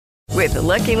With the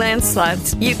Lucky Land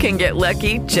Slots, you can get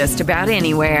lucky just about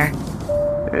anywhere.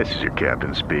 This is your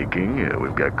captain speaking.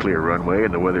 We've got clear runway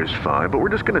and the weather's fine, but we're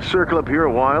just going to circle up here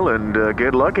a while and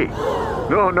get lucky.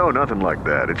 No, nothing like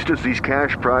that. It's just these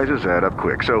cash prizes add up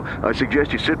quick. So I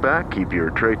suggest you sit back, keep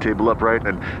your tray table upright,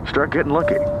 and start getting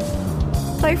lucky.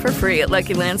 Play for free at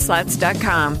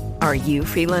LuckyLandSlots.com. Are you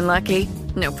feeling lucky?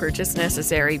 No purchase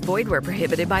necessary. Void where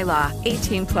prohibited by law.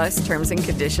 18 plus terms and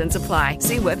conditions apply.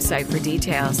 See website for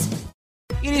details.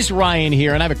 It is Ryan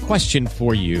here, and I have a question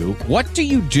for you. What do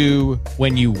you do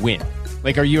when you win?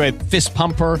 Like, are you a fist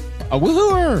pumper, a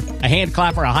woo-hooer, a hand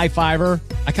clapper, a high-fiver?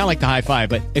 I kind of like the high-five,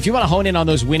 but if you want to hone in on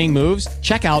those winning moves,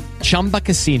 check out Chumba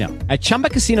Casino. At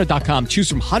ChumbaCasino.com, choose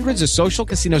from hundreds of social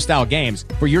casino-style games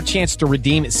for your chance to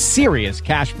redeem serious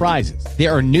cash prizes.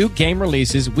 There are new game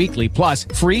releases weekly, plus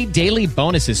free daily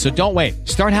bonuses, so don't wait.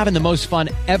 Start having the most fun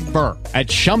ever at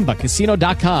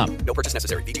ChumbaCasino.com. No purchase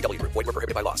necessary. VGW Group. Void where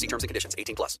prohibited by law. See terms and conditions.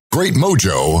 18 plus. Great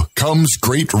mojo comes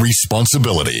great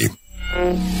responsibility.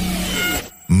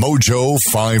 Mojo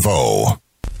 50.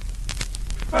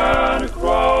 And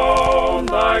crown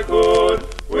thy good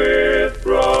with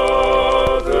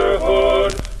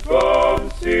brotherhood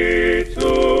from sea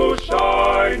to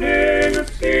shining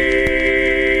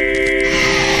sea.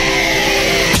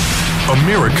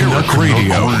 American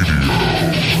Radio.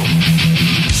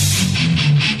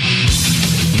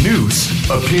 News,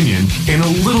 opinion, and a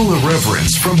little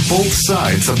irreverence from both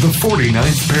sides of the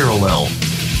 49th parallel.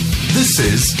 This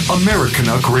is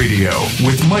Americanuck Radio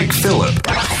with Mike Phillip.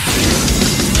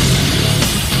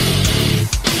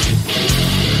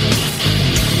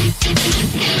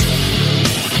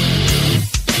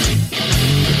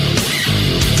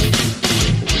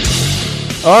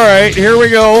 All right, here we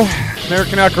go.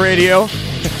 Americanuck Radio.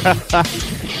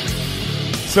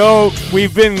 So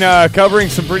we've been covering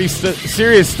some pretty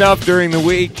serious stuff during the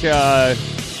week.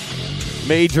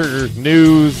 Major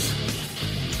news.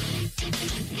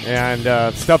 And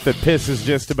stuff that pisses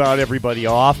just about everybody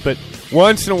off. But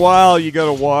once in a while, you got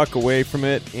to walk away from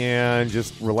it and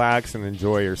just relax and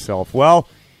enjoy yourself. Well,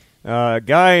 a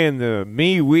guy in the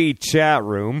MeWe chat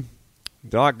room,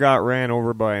 Doc got ran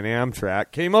over by an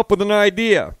Amtrak, came up with an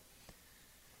idea.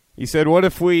 He said, what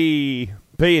if we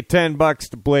pay you $10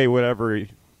 to play whatever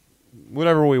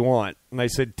we want? And I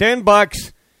said,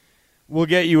 $10 will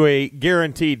get you a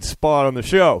guaranteed spot on the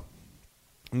show.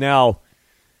 Now,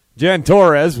 Jen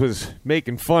Torres was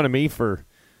making fun of me for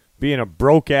being a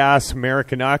broke-ass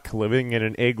Americanuck living in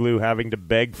an igloo having to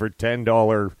beg for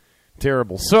 $10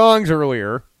 terrible songs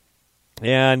earlier.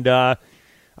 And I'm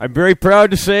very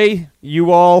proud to say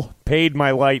you all paid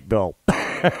my light bill.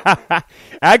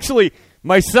 Actually,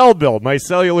 my cell bill, my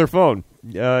cellular phone.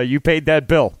 You paid that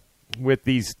bill with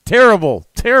these terrible,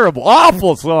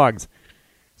 awful songs.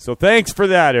 So thanks for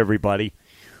that, everybody.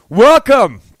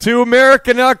 Welcome to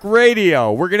Americanuck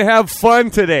Radio. We're going to have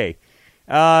fun today.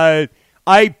 I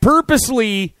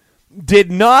purposely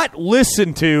did not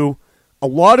listen to a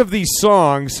lot of these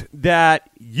songs that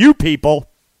you people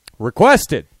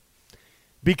requested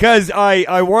because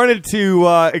I wanted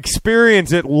to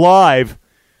experience it live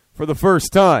for the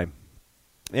first time.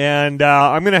 And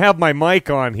I'm going to have my mic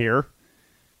on here.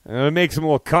 I'm going to make some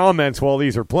little comments while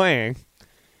these are playing.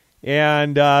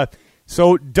 And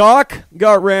so Doc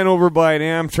got ran over by an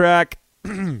Amtrak,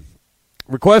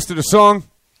 requested a song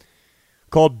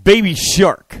called Baby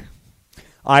Shark.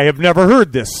 I have never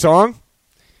heard this song,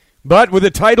 but with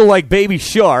a title like Baby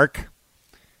Shark,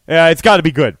 it's got to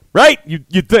be good, right?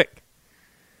 You'd think.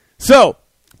 So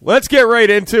let's get right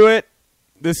into it.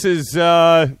 This is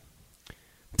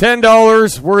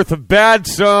 $10 worth of bad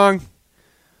song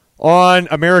on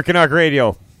Americanuck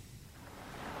Radio.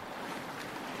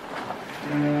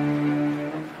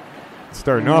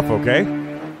 Starting off okay.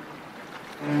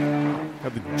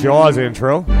 Have the Jaws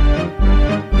intro.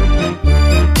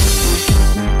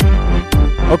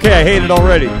 Okay, I hate it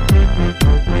already.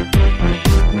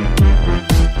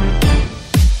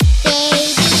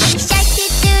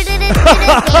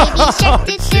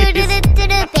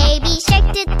 Baby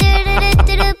shark,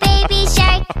 baby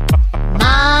shark.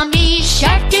 Mommy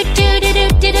shark,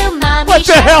 mommy. What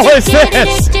the hell is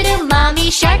this?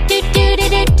 Mommy shark,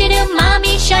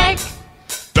 mommy shark.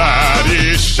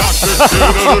 Daddy shark,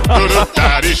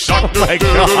 daddy shark, oh my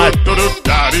God.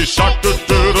 Daddy shark,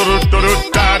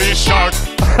 daddy shark.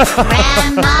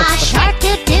 Grandma shark,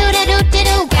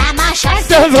 grandma shark.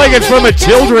 Sounds like it's from a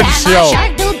children's show.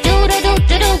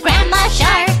 Grandma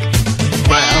shark.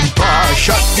 Grandpa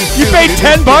shark. You paid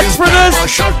 $10 for this? Grandpa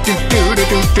shark,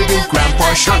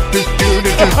 Grandpa shark,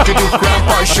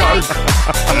 Grandpa shark.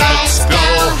 Let's go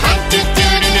hunt,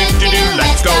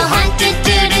 let's go hunt,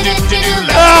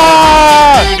 Ah!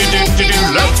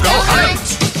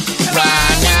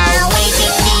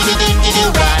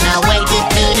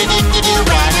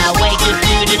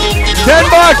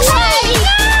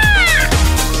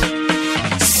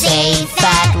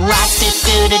 last,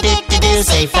 do-do-do-do-do.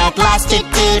 Safe at last,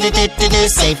 do-do-do-do-do.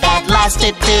 Safe at last,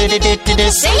 do-do-do-do-do.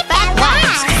 Safe at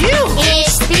last.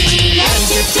 It's the end,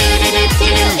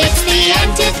 do-do-do-do-do. It's the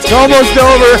end, do-do-do-do-do. It's almost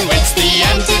over. It's the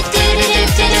end,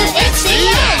 do-do-do-do-do. It's the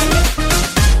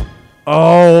end.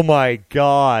 Oh, my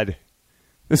God.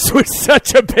 This was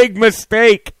such a big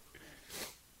mistake.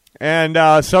 And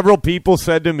several people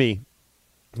said to me,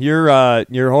 you're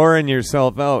whoring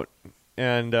yourself out.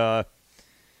 And I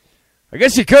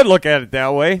guess you could look at it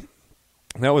that way.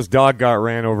 That was Dog Got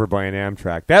Ran Over by an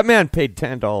Amtrak. That man paid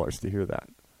 $10 to hear that.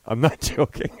 I'm not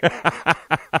joking.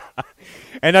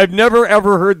 And I've never,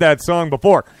 ever heard that song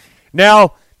before.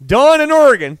 Now, Dawn in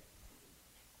Oregon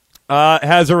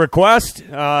has a request.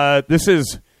 This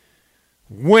is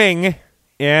Wing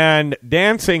and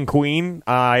Dancing Queen.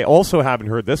 I also haven't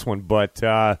heard this one, but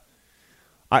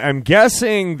I'm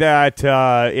guessing that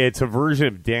it's a version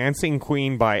of Dancing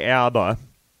Queen by ABBA.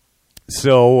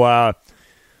 So,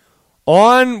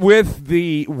 on with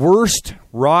the worst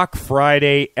Rock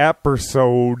Friday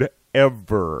episode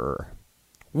ever.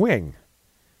 Wing.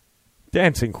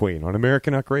 Dancing Queen on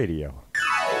American Huck Radio.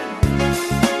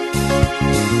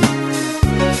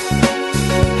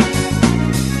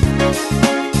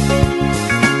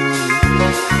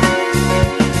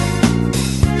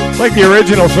 Like the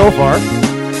original so far.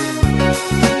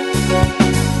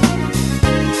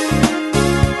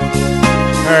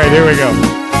 All right, here we go.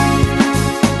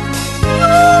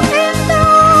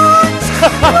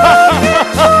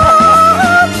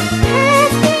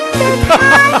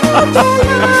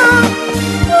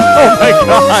 Oh my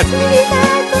God!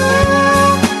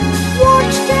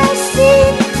 Watch the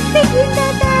scene, begin the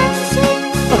dancing.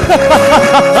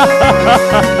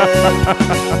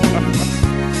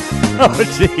 Oh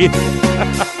jeez!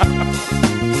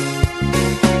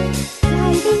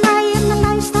 Riding high in the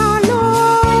lifestyle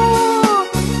law,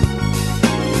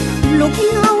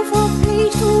 looking out for a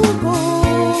place to go.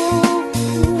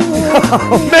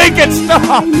 Make it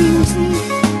stop! Music,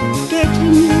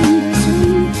 getting in the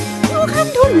swing, you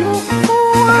have to look for.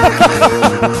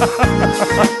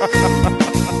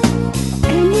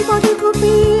 Anybody could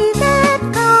be that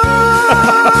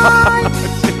guy.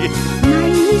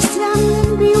 Nice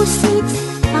young music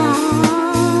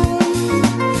high.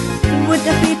 With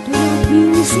a bit of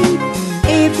music,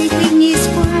 everything is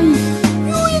fine.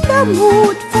 You in the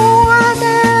mood for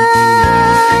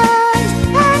dance.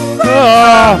 And when you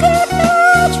get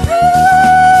much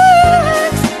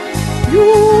friends, you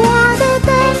are the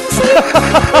dancing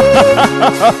queen.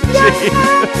 Young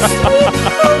and sweet,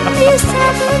 only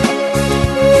 17.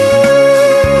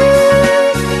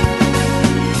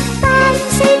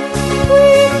 Dancing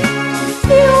queen,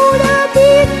 feel the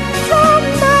beat from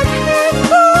the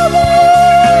tango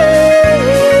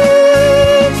beat.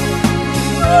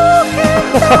 You can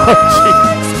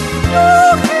dance, you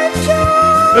can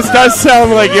jump. This does sound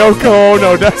like Yoko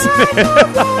Ono, doesn't it?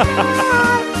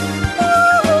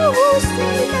 Oh,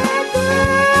 see that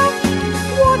girl,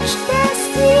 watch the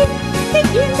scene,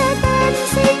 begin the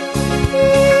dancing.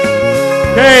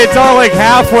 Hey, it's all like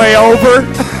halfway over.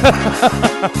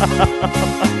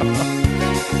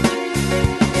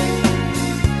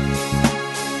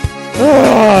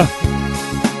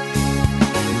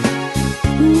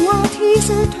 What is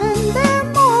it, turn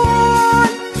them on?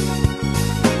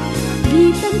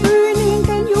 Keep them burning,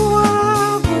 then you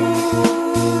are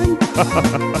gone.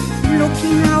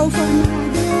 Looking out for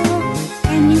another,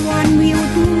 anyone will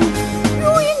do.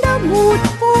 You in the mood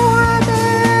for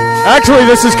them. Actually,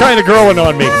 this is kind of growing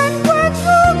on me. And when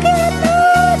you get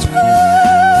those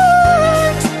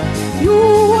friends, you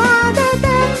are the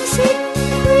dancing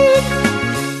queen.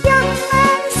 Young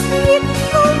and sweet,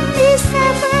 only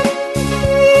 17.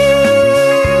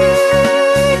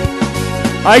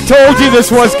 I told you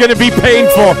this was going to be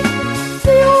painful.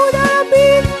 Feel the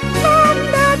beat from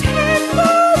the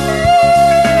tango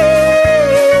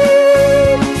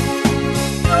beat.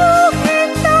 You can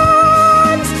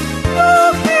dance, you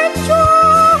can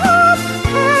jump.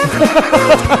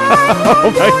 Oh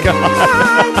my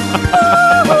God.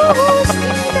 Oh,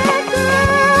 see that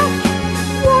girl.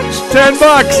 Watch $10.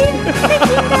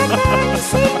 the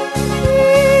dancing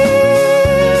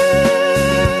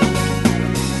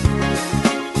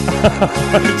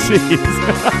Jeez.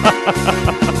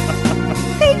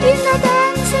 begin the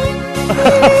dancing.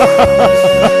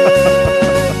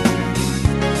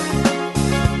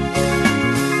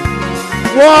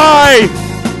 Why?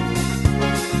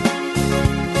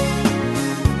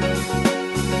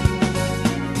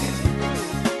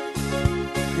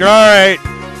 All right.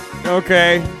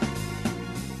 Okay.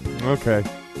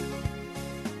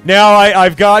 Now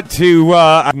I've got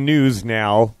to news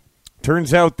now.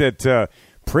 Turns out that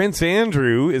Prince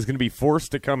Andrew is going to be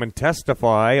forced to come and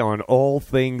testify on all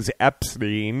things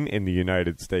Epstein in the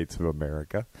United States of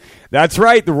America. That's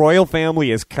right. The royal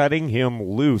family is cutting him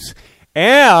loose.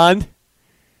 And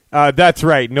that's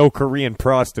right. No Korean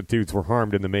prostitutes were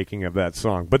harmed in the making of that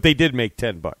song. But they did make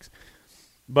 $10.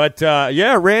 But,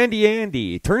 yeah, Randy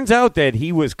Andy. Turns out that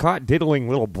he was caught diddling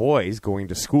little boys going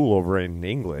to school over in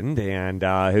England. And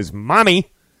his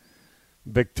mommy,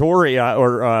 Victoria,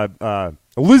 or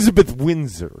Elizabeth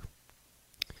Windsor,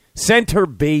 sent her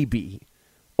baby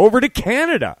over to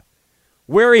Canada,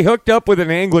 where he hooked up with an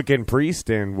Anglican priest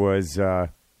and was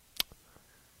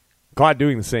caught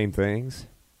doing the same things.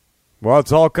 Well,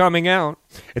 it's all coming out.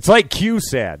 It's like Q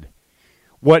said,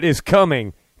 what is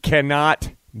coming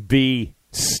cannot be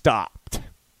stopped.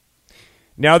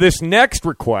 Now, this next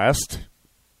request,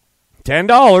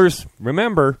 $10,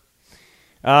 remember,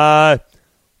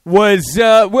 was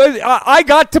I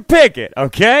got to pick it,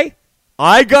 okay?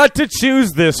 I got to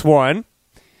choose this one.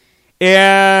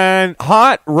 And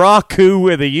Hot Raku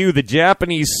with a U, the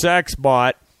Japanese sex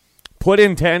bot, put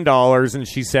in $10, and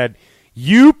she said,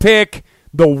 you pick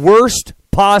the worst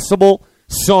possible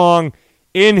song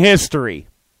in history.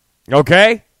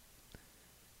 Okay?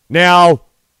 Now,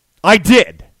 I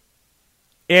did.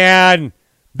 And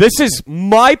this is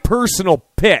my personal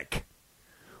pick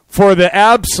for the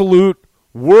absolute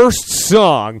worst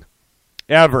song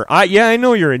ever. I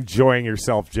know you're enjoying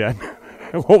yourself, Jen.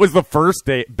 What was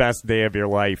the best day of your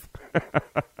life?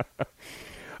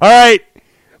 All right.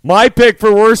 My pick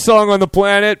for worst song on the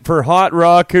planet for Hot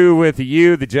Raku with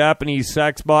You, the Japanese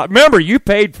sex bot. Remember, you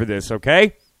paid for this,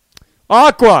 okay?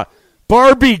 Aqua,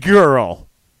 Barbie Girl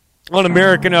on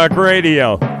American Rock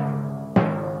Radio.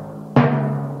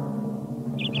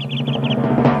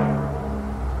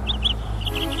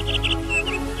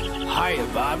 Hiya,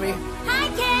 Bobby. Hi,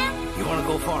 Ken. You want to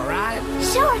go for a ride?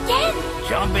 Sure, Ken.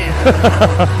 Jump in.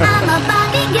 I'm a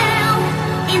Barbie girl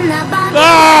in the Barbie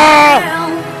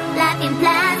world. Life in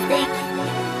plastic,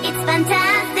 it's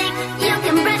fantastic. You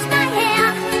can brush my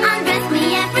hair, undress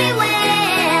me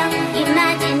everywhere.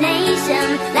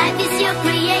 Imagination, life is your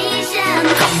creation.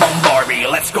 Come on, Barbie,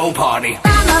 let's go party.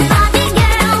 I'm a Barbie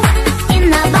girl in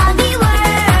the Barbie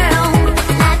world.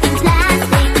 Life in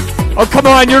plastic. Oh, come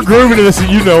on, you're grooving to this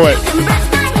and you know it. You can brush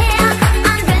my hair,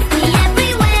 undress me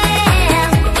everywhere.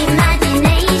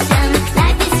 Imagination,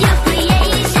 life is your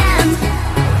creation.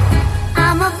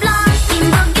 I'm a blonde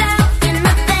steamboat girl in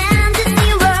the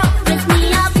fantasy world. Dress me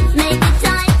up, make it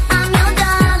tight, I'm your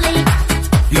dolly.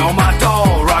 You're my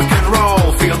doll, rock and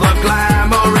roll. Feel the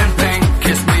glamour and pink.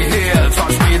 Kiss me here,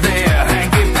 touch me there,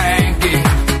 hanky-panky.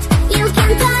 You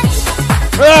can touch,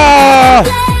 Ah!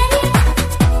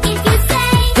 play, if you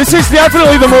say. This is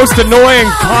definitely the most annoying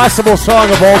possible song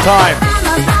of all time. I'm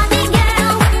a Barbie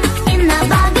girl in the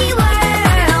Barbie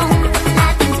world.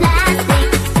 Life in plastic,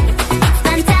 it's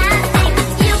fantastic.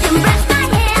 You can brush my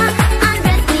hair,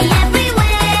 undress me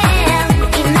everywhere.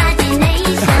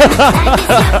 Imagination, life is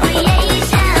your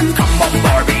creation. Come on,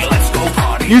 Barbie, let's go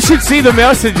party. You should see the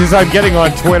messages I'm getting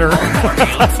on Twitter.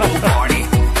 Barbie, let's go party.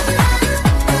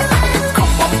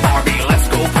 Come on, Barbie, let's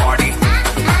go party.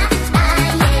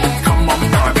 Come on,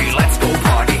 Barbie, let's go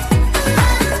party.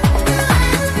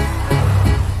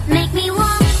 Make me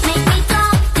walk, make me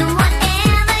talk, do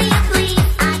whatever you please.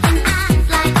 I can act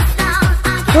like a star,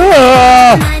 I can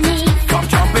Ah! my knees. Come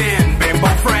jump in, bimbo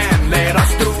friend, let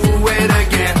us do it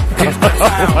again. Hit the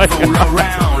town, fool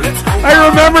around, let's go I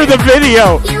remember the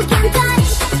video. You can touch,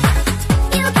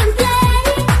 you can play.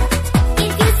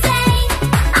 If you say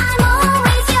I'm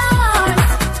always yours.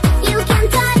 You can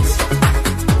touch,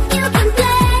 you can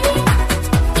play.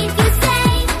 If you say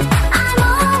I'm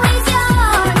always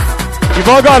yours. You've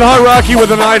all got Hot Rocky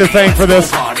with an eye to thank for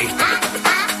this. party. Yeah.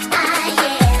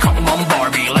 Come on,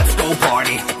 Barbie, let's go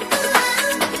party.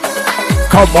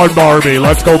 Come on, Barbie,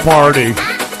 let's go party.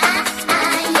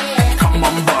 Come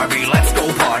on, Barbie, let's go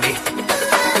party.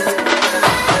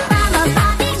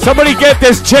 Somebody get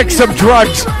this chick some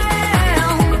drugs.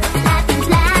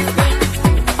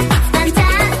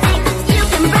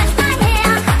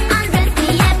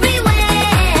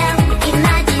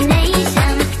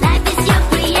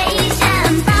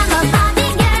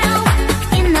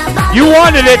 You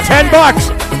wanted it, $10.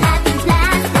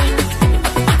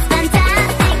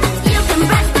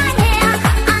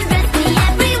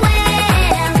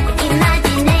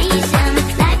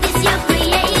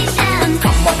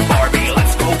 Come on, Barbie,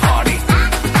 let's go party.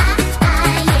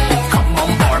 Come on,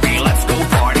 Barbie, let's go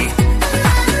party.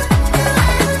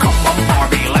 Come on,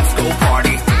 Barbie, let's go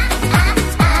party.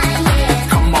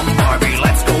 Come on, Barbie,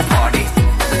 let's go party.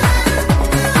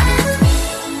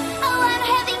 Oh, I'm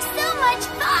having so much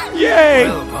fun. Yay!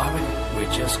 Well,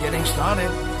 just getting started.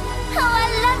 Oh, I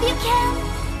love you, Ken.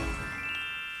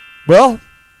 Well,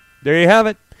 there you have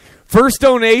it. First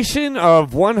donation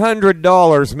of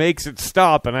 $100 makes it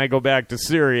stop, and I go back to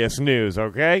serious news,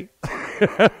 okay?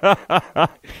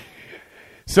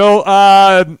 So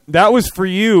that was for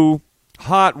you,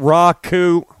 Hot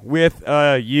Raku with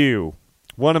you,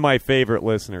 one of my favorite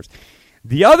listeners.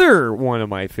 The other one of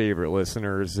my favorite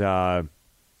listeners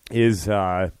is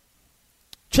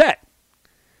Chet.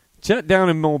 Chet down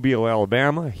in Mobile,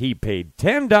 Alabama. He paid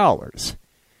 $10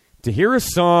 to hear a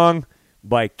song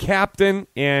by Captain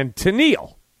and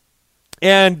Tennille.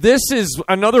 And this is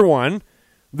another one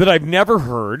that I've never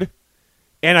heard,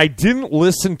 and I didn't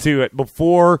listen to it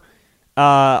before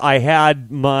I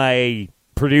had my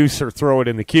producer throw it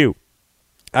in the queue.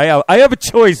 I have a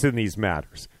choice in these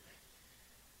matters.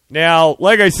 Now,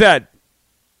 like I said,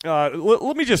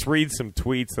 let me just read some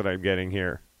tweets that I'm getting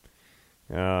here.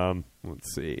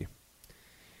 Let's see.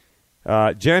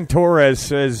 Jen Torres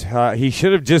says he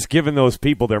should have just given those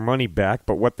people their money back,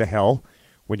 but what the hell?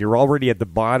 When you're already at the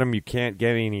bottom, you can't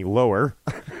get any lower.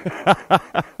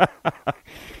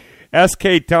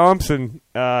 S.K. Thompson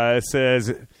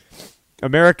says,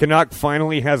 American Uck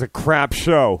finally has a crap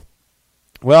show.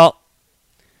 Well,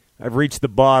 I've reached the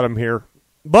bottom here,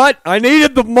 but I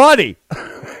needed the money.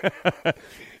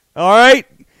 All right,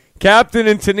 Captain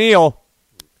and Tennille,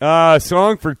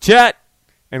 song for Chet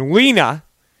and Lena,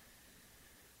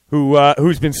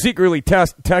 who's been secretly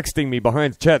texting me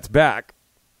behind Chet's back.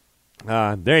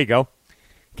 There you go.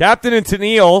 Captain and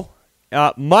Tennille,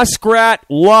 Muskrat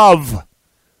Love.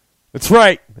 That's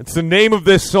right. That's the name of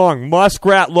this song,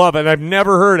 Muskrat Love, and I've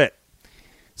never heard it.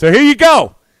 So here you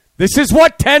go. This is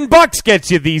what $10 gets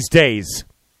you these days,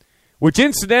 which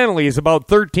incidentally is about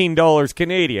 $13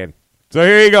 Canadian. So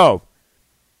here you go.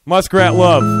 Muskrat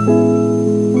Love.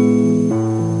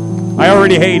 I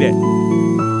already hate it.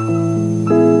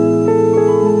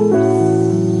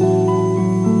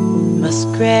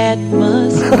 Muskrat,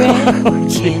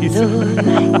 candlelight.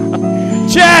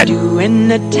 Chet! Doing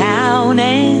the town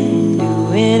and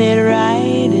doing it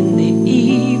right in the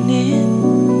evening.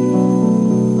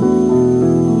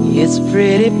 It's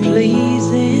pretty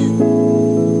pleasing.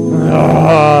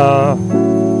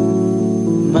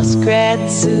 Muskrat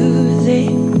Susie,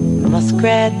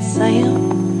 Muskrat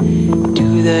Sam,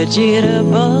 do the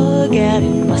jitterbug out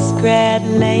in Muskrat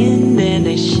Land and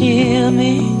they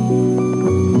shimmy.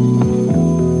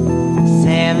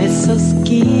 Sam is so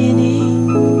skinny.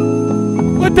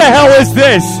 What the hell is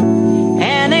this?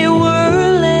 And they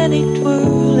whirl and they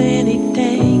twirl and they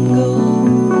tangle,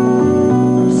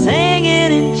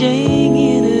 singing and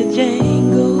jinging a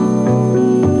jangle,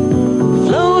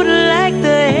 float like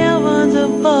the heavens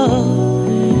above.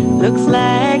 Looks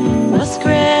like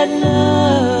muskrat love.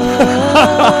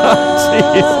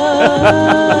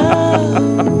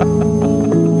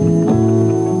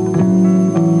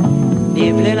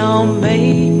 Nibbling on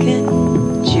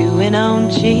bacon, chewing on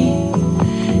cheese.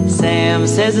 Sam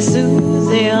says to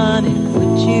Susie, honey,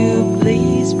 would you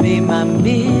please be my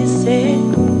missus?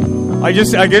 I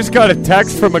just got a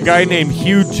text from a guy named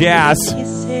Hugh Jass,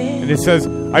 and it says,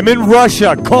 I'm in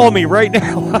Russia, call me right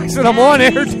now. I said, I'm on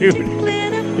air, dude.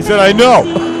 He said, I know.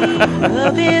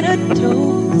 Rubbing her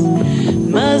toes,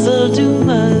 muzzle to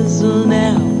muzzle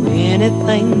now,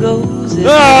 anything goes.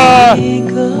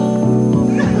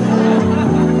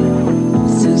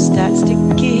 Sue starts to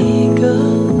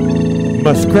giggle.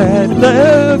 Muskrat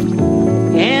love.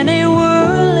 And they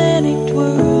whirl and they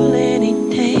twirl and they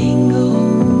tangle,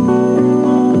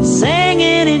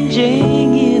 singing and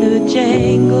jinging a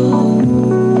jangle,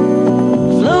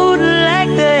 floating like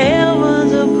the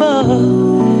heavens above.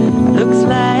 Looks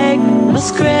like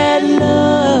muskrat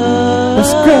love.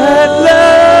 Muskrat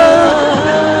love.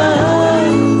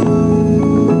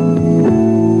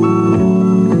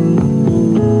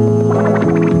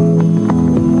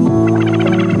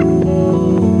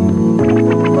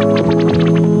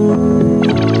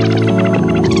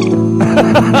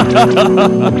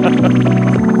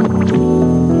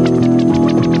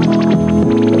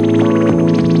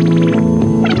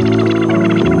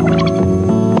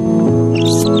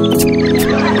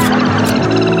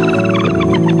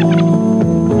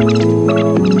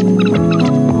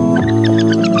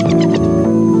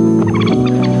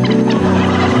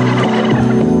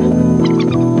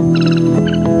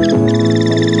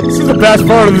 This is the best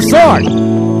part of the song.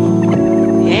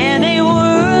 And they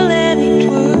whirl and they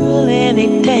twirl and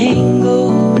they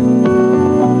tangle,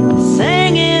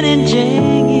 singing and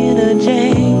jinging a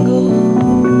jangle,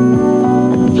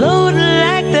 floating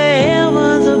like the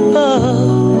heavens above.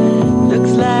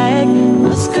 Looks like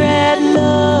muskrat love.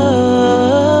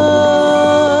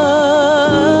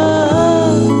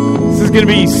 going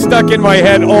to be stuck in my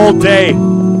head all day.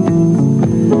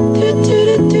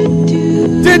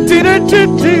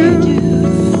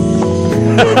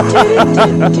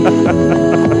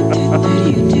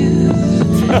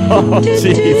 Oh,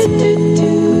 jeez.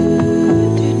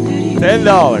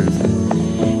 $10.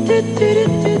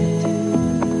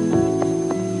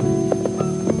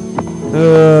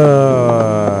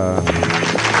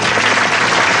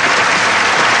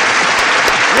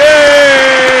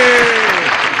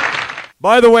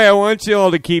 By the way, I want you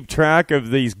all to keep track of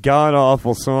these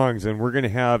god-awful songs, and we're going to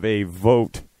have a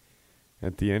vote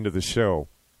at the end of the show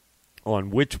on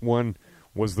which one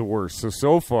was the worst.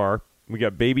 So far, we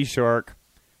got Baby Shark,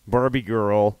 Barbie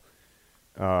Girl,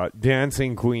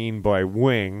 Dancing Queen by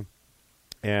Wing,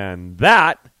 and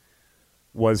that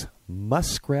was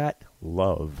Muskrat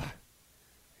Love.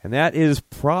 And that is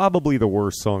probably the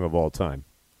worst song of all time.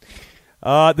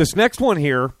 This next one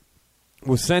here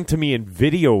was sent to me in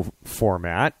video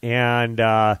format, and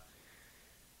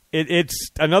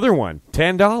it's another one,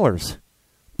 $10.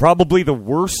 Probably the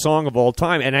worst song of all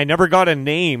time, and I never got a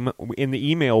name in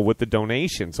the email with the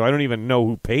donation, so I don't even know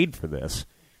who paid for this.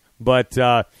 But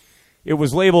it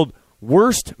was labeled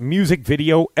Worst Music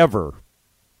Video Ever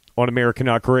on American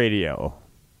Rock Radio.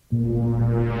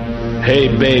 Hey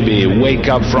baby, wake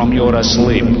up from your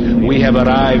sleep. We have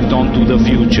arrived onto the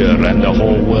future and the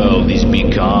whole world is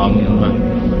become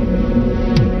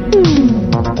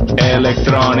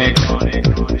electronic,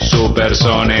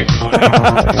 supersonic,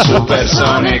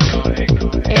 supersonic,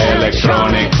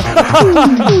 electronic.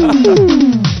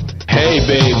 Hey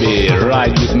baby,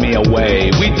 ride with me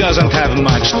away. We doesn't have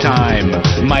much time.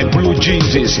 My blue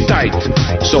jeans is tight,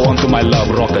 so onto my love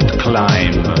rocket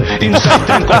climb. Inside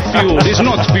tank of fuel is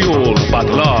not fuel, but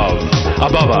love.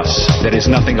 Above us, there is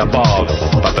nothing above,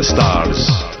 but the stars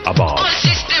above. All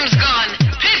systems gone.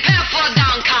 Prepare for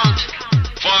down count.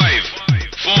 5,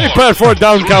 4, Prepare for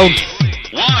down count.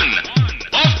 1,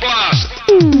 off blast.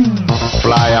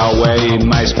 Fly away in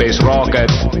my space rocket.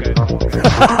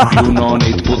 You no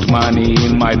need put money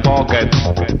in my pocket.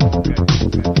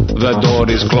 The door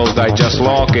is closed, I just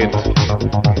lock it.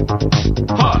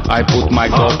 I put my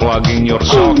go plug in your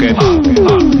socket. The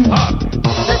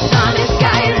sun is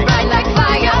sky is bright like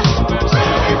fire.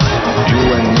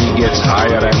 You and me gets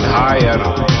higher and higher.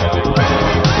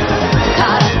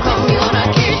 Cut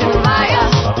communication via.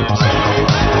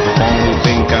 Only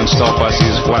thing can stop us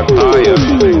is flat tire.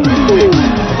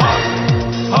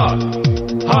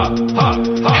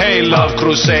 Hey love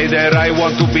crusader, I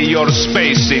want to be your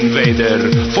space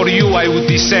invader. For you I would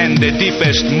descend the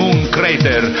deepest moon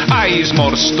crater. I is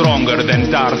more stronger than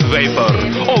Darth Vapor.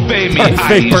 Obey me,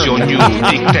 I is your new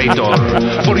dictator.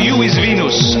 For you is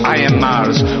Venus, I am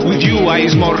Mars. With you I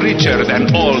is more richer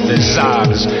than all the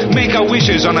czars. Make a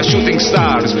wishes on a shooting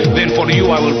stars. Then for you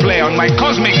I will play on my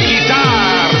cosmic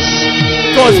guitars.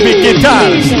 Cosmic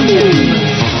guitars.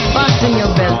 Fasten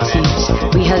your belt seats.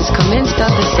 We has commenced our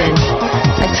descent.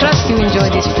 I trust you enjoy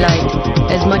this flight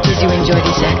as much as you enjoy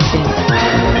this accent.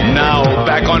 Now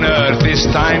back on Earth, it's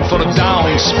time for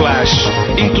down splash.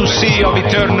 Into sea of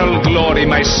eternal glory,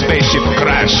 my spaceship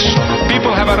crash.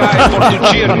 People have arrived for to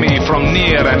cheer me from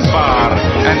near and far.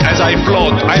 And as I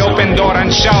float, I open door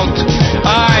and shout,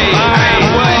 I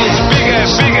am world's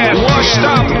biggest, washed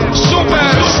up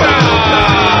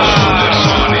superstar.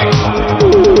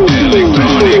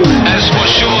 Electronic, as for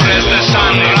sure as the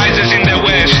sun rises in the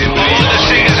west, of all the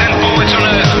singers and poets on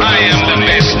earth, I am the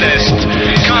bestest.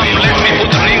 Come, let me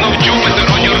put a ring of Jupiter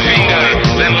on your finger,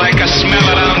 then like a smell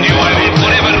around you, I will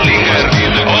forever linger.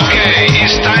 Okay,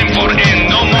 it's time for end,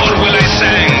 no more will I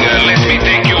sing. Let me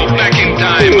take you back in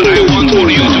time, I want for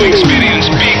you to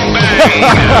experience Big Bang.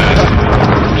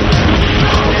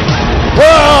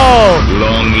 Whoa!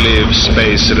 Long live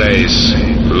space race,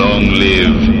 long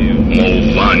live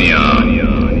Mulvania.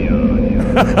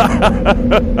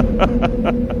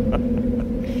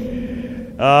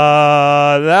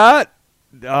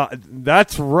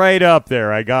 That's right up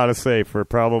there, I gotta say, for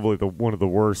probably one of the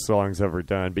worst songs ever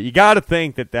done. But you gotta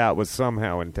think that was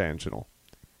somehow intentional.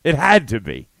 It had to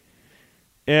be.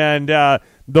 And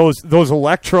those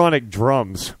electronic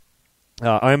drums.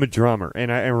 I'm a drummer, and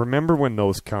I remember when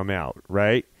those come out,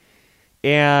 right?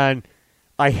 And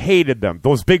I hated them.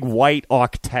 Those big white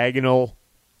octagonal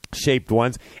shaped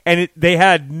ones. And they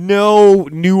had no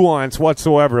nuance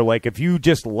whatsoever. Like if you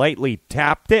just lightly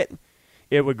tapped it,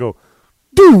 it would go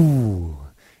doo.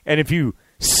 And if you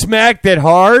smacked it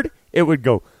hard, it would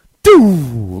go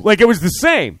doo. Like it was the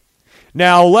same.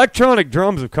 Now, electronic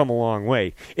drums have come a long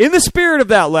way. In the spirit of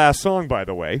that last song, by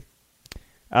the way,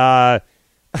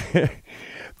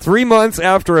 3 months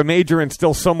after a major and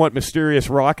still somewhat mysterious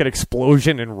rocket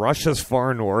explosion in Russia's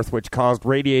far north, which caused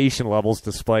radiation levels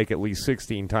to spike at least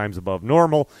 16 times above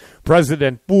normal,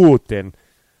 President Putin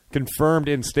confirmed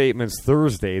in statements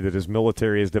Thursday that his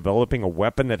military is developing a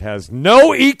weapon that has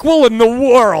no equal in the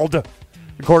world,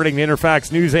 according to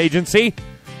Interfax news agency.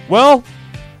 Well,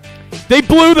 they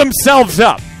blew themselves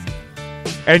up.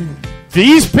 And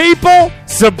these people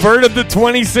subverted the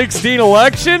 2016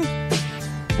 election?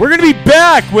 We're going to be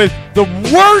back with the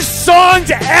worst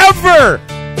songs ever.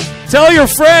 Tell your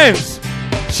friends.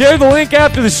 Share the link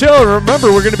after the show. And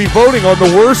remember, we're going to be voting on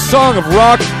the worst song of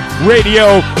rock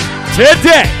radio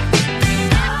today.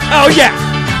 Oh, yeah.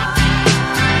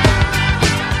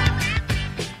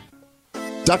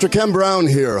 Dr. Ken Brown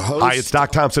here, host. Hi, it's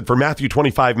Doc Thompson for Matthew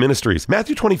 25 Ministries.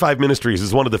 Matthew 25 Ministries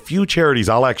is one of the few charities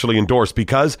I'll actually endorse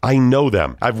because I know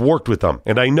them. I've worked with them,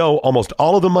 and I know almost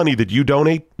all of the money that you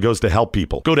donate goes to help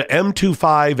people. Go to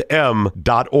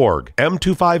m25m.org,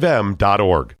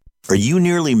 m25m.org. Are you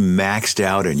nearly maxed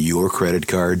out on your credit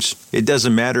cards? It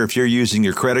doesn't matter if you're using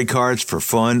your credit cards for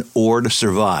fun or to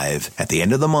survive. At the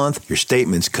end of the month, your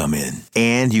statements come in,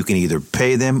 and you can either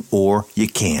pay them or you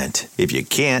can't. If you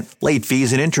can't, late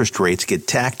fees and interest rates get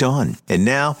tacked on. And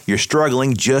now you're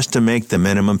struggling just to make the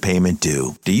minimum payment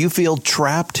due. Do you feel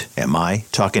trapped? Am I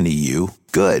talking to you?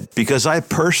 Good, because I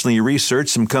personally researched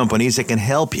some companies that can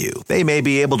help you. They may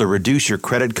be able to reduce your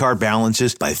credit card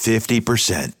balances by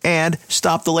 50% and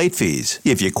stop the late fees.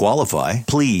 If you qualify,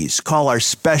 please call our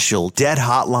special debt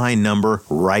hotline number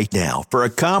right now for a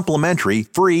complimentary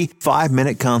free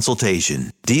 5-minute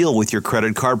consultation. Deal with your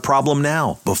credit card problem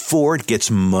now before it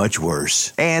gets much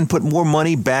worse and put more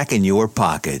money back in your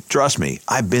pocket. Trust me,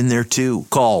 I've been there too.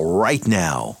 Call right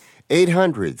now.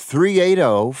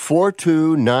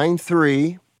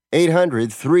 800-380-4293.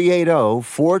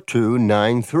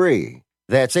 800-380-4293.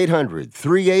 That's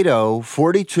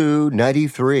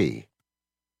 800-380-4293.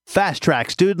 Fast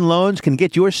Track Student Loans can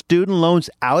get your student loans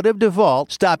out of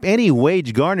default, stop any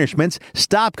wage garnishments,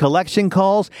 stop collection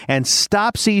calls, and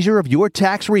stop seizure of your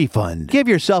tax refund. Give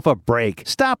yourself a break.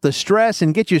 Stop the stress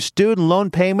and get your student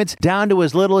loan payments down to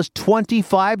as little as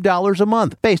 $25 a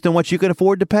month based on what you can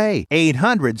afford to pay.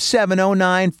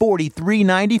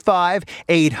 800-709-4395.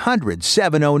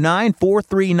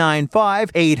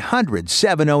 800-709-4395.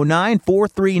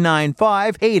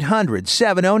 800-709-4395.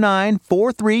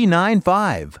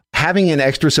 800-709-4395. Having an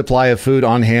extra supply of food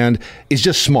on hand is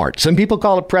just smart. Some people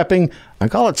call it prepping. I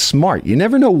call it smart. You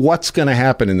never know what's going to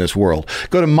happen in this world.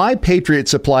 Go to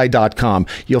MyPatriotSupply.com.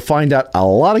 You'll find out a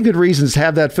lot of good reasons to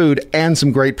have that food and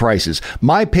some great prices.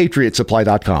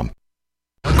 MyPatriotSupply.com.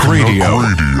 Radio.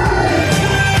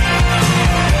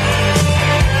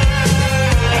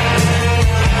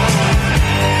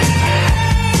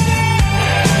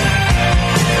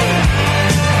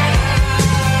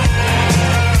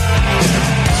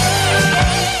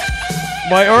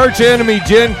 My arch enemy,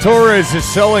 Jen Torres, is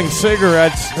selling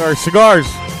cigars.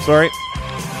 Sorry.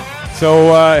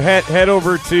 So head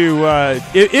over to,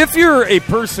 if you're a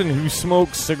person who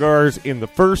smokes cigars in the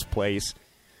first place,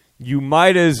 you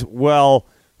might as well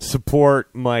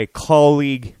support my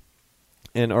colleague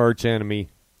and arch enemy,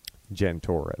 Jen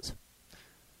Torres.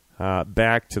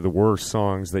 Back to the worst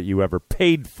songs that you ever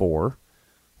paid for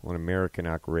on American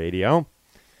Rock Radio.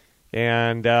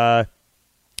 And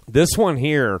this one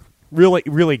here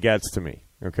really gets to me,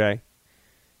 okay?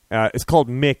 It's called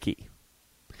Mickey.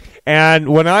 And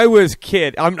when I was a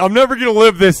kid, I'm never going to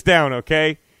live this down,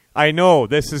 okay? I know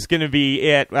this is going to be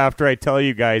it after I tell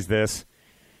you guys this.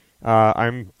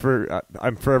 I'm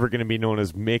forever going to be known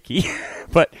as Mickey.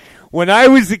 But when I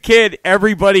was a kid,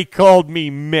 everybody called me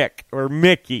Mick or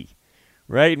Mickey,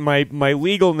 right? My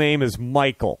legal name is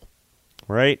Michael,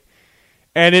 right?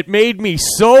 And it made me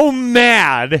so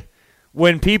mad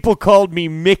when people called me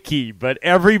Mickey, but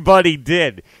everybody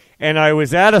did. And I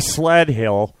was at a sled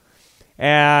hill,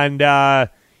 and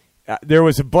there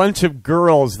was a bunch of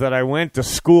girls that I went to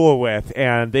school with,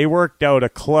 and they worked out a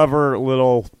clever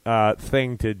little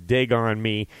thing to dig on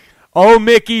me. Oh,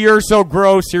 Mickey, you're so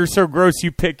gross. You're so gross,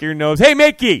 you pick your nose. Hey,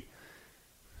 Mickey!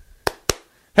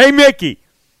 Hey, Mickey!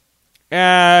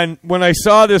 And when I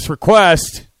saw this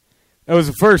request, it was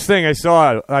the first thing I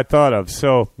thought of.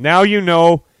 So now you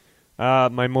know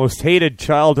my most hated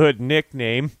childhood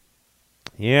nickname.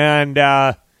 And,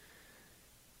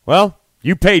 well,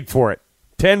 you paid for it.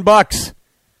 $10.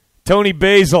 Tony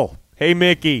Basil. Hey,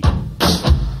 Mickey.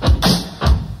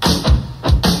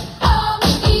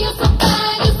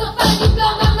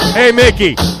 Hey,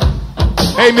 Mickey.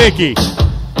 Hey, Mickey.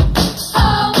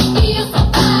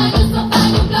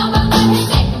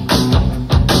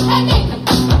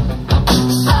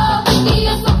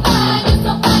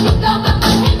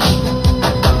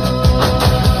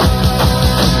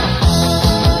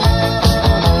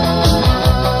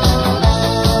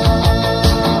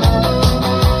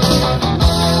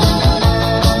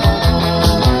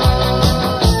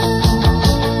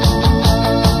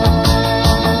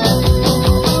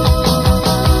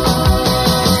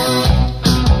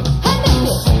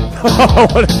 Oh,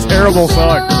 what a terrible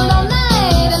song.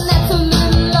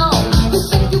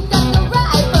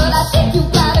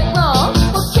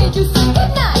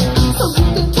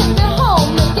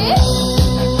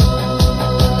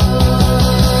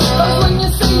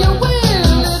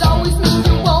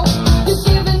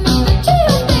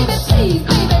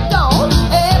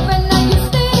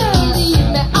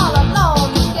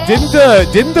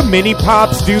 Didn't the Mini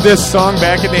Pops do this song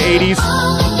back in the 80s?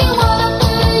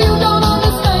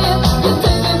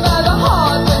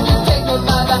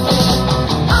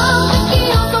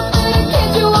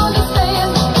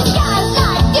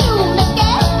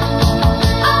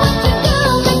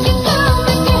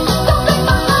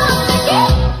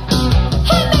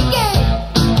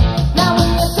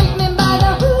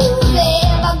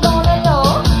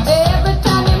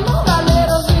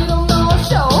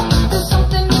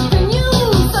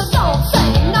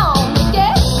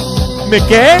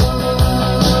 Mickey?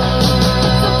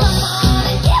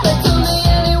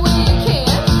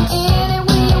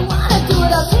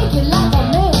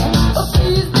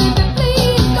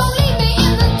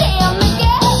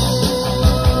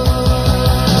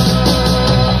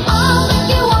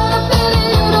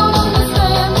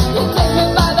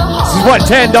 This is what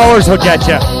 $10 will get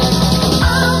you.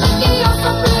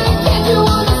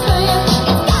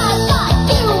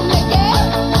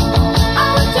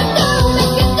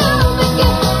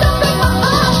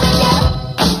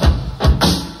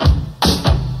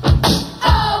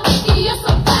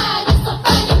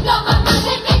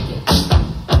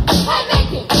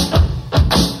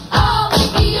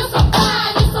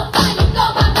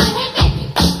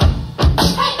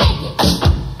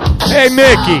 Hey,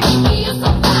 Mickey.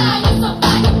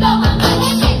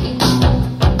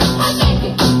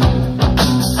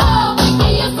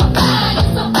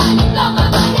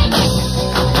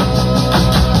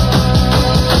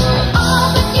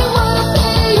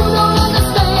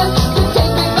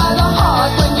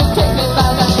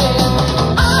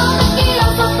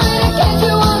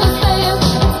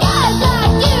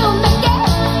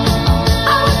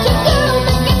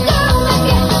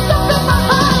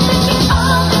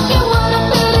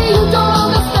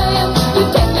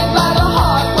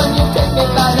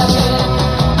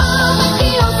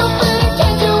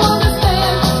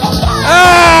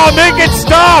 Make it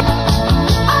stop!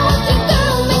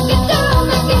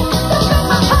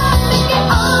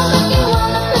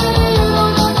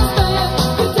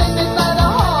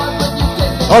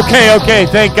 Okay,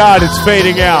 thank God it's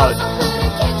fading out.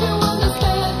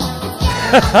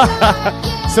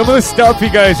 Some of the stuff you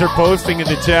guys are posting in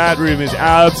the chat room is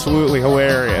absolutely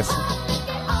hilarious.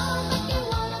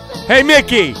 Hey,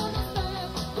 Mickey!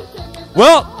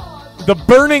 Well, the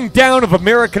burning down of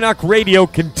Americanuck Radio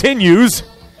continues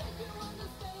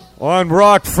on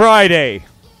Rock Friday.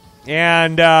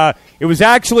 And it was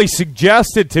actually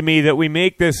suggested to me that we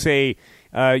make this a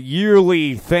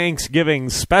yearly Thanksgiving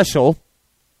special.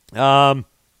 You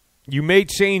may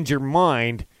change your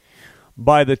mind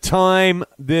by the time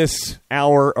this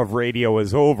hour of radio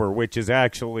is over, which is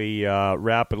actually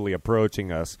rapidly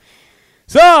approaching us.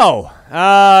 So,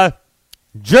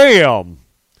 Jim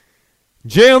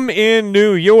in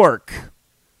New York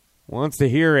wants to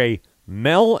hear a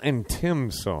Mel and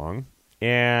Tim song,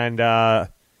 and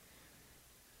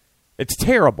it's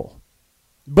terrible.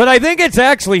 But I think it's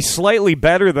actually slightly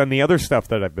better than the other stuff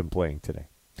that I've been playing today.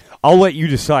 I'll let you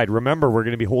decide. Remember, we're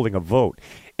going to be holding a vote.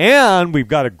 And we've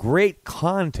got a great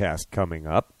contest coming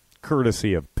up,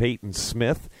 courtesy of Peyton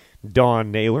Smith,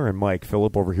 Don Naylor, and Mike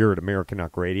Phillip over here at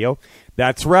Americanuck Radio.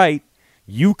 That's right.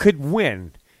 You could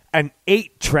win an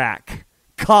 8-track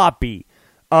copy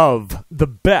of the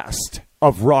best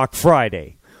of Rock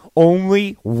Friday.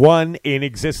 Only one in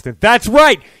existence. That's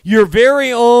right. Your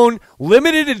very own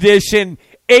limited edition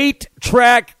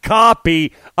 8-track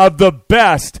copy of the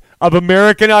best of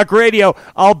Americanuck Radio.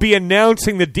 I'll be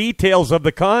announcing the details of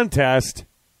the contest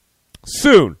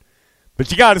soon.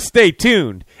 But you got to stay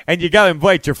tuned, and you got to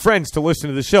invite your friends to listen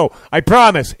to the show. I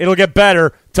promise it'll get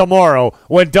better tomorrow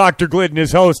when Dr. Glidden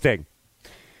is hosting.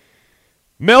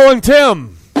 Mel and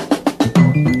Tim. For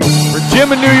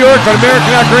Jim in New York on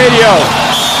Americanuck Radio.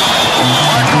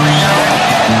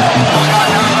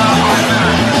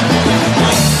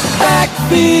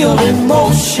 Backfield in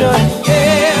motion,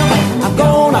 yeah. I'm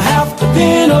gonna have to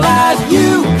penalize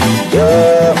you.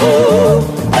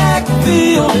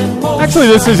 Backfield in motion. Actually,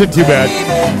 this isn't too bad.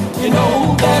 You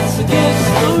know that's against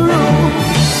the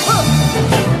rules.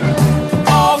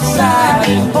 Offside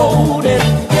and hold it,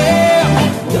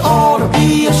 yeah. You ought to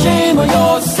be ashamed of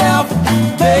yourself,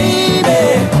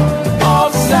 baby.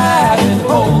 Offside and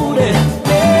hold it,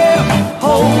 yeah.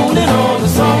 Holding on to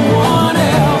someone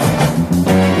else.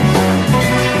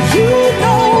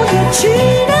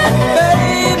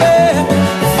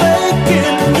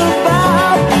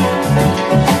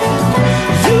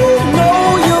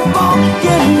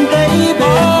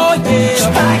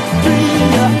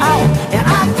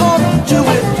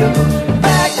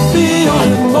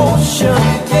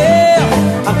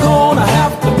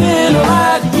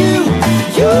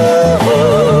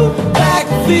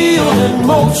 wheel in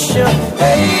motion,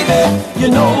 baby, you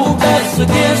know that's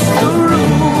against the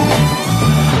rules.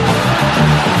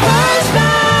 First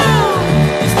down,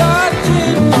 you start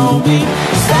cheating on me.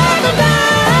 Second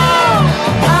down,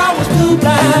 I was too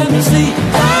blind to see.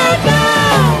 Third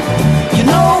down, you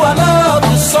know I love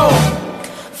you so.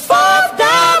 Fourth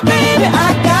down, baby, I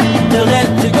got to let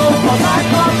you go, 'cause I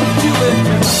got you in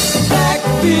your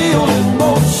backfield in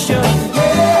motion.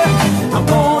 Yeah, I'm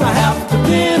gonna have to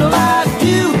penalize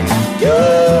you. You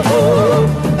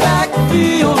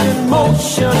backfield in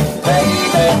motion,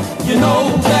 baby, you know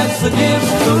that's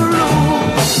against the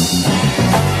rules.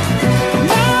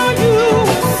 Now you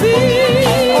will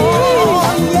see, oh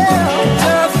yeah,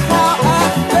 just how I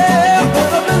feel.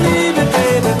 Better believe it,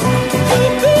 baby. You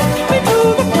beat me to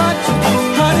the punch,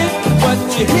 honey, but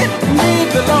you hit me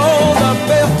below the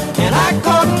belt, and I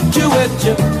caught you at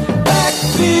your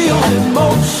backfield in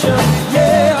motion.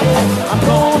 Yeah, I'm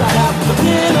gonna have to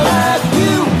penalize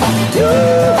you. You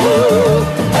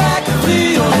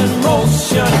backfield in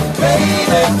motion,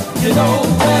 baby, you know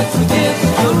that's against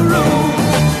the rules.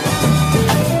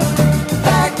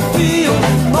 Backfield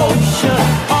in motion,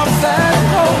 offside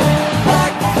home.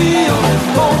 Backfield in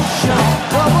motion,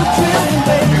 double trim,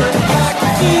 baby.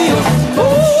 Backfield in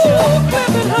motion,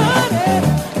 flipping honey.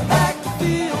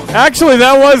 Actually,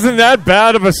 that wasn't that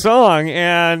bad of a song,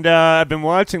 and I've been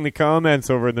watching the comments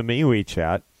over in the MeWe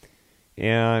chat,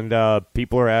 and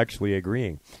people are actually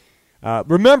agreeing.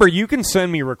 Remember, you can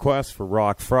send me requests for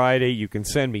Rock Friday. You can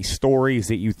send me stories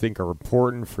that you think are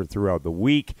important for throughout the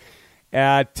week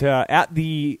at the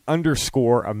 _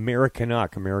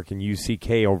 Americanuck, American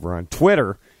UCK, over on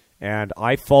Twitter, and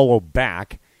I follow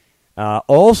back.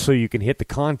 Also, you can hit the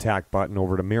contact button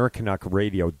over at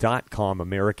AmericanuckRadio.com,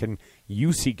 American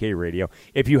UCK Radio.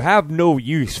 If you have no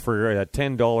use for a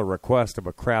 $10 request of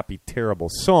a crappy, terrible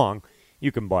song,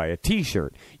 you can buy a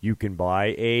T-shirt. You can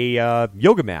buy a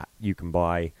yoga mat. You can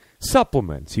buy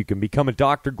supplements. You can become a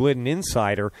Dr. Glidden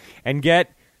insider and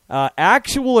get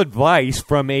actual advice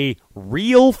from a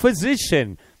real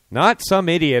physician, not some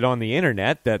idiot on the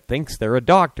internet that thinks they're a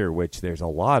doctor, which there's a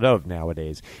lot of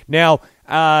nowadays. Now,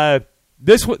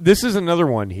 this is another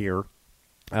one here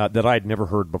that I'd never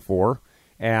heard before.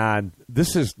 And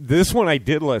this one I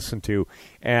did listen to,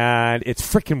 and it's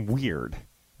freaking weird,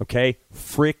 okay?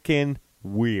 Freaking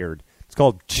weird. It's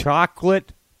called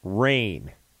Chocolate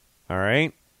Rain, all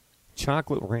right?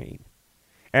 Chocolate Rain.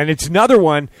 And it's another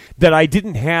one that I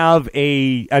didn't have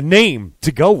a name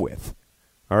to go with,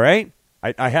 all right?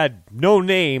 I had no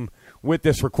name with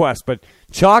this request, but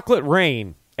Chocolate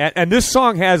Rain, and this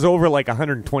song has over like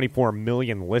 124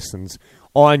 million listens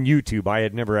on YouTube. I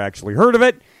had never actually heard of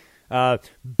it.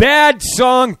 Bad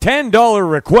song,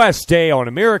 $10 request day on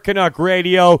Americanuck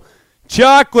Radio.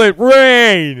 Chocolate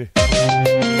Rain.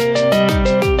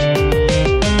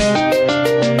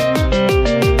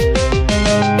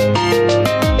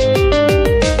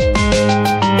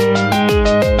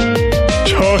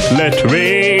 Chocolate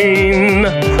rain.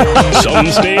 Some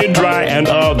stay dry and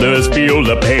others feel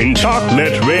the pain.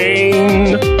 Chocolate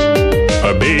rain.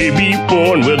 A baby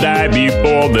born will die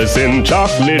before the sin.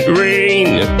 Chocolate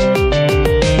rain.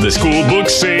 The school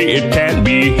books say it can't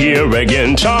be here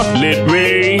again. Chocolate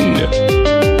rain.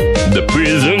 The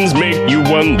prisons make you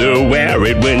wonder where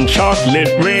it went.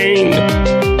 Chocolate rain.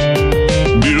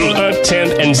 Build a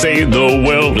tent and say the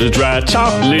world is dry.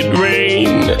 Chocolate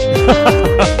rain.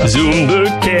 Zoom the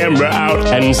camera out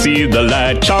and see the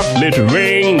light. Chocolate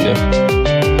rain.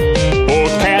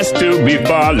 Forecast to be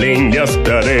falling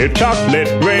yesterday.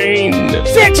 Chocolate rain.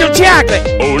 Fix your chocolate.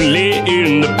 Only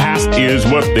in the past is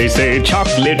what they say.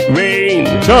 Chocolate rain.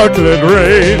 Chocolate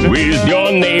rain. With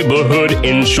your neighborhood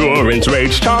insurance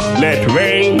rates. Chocolate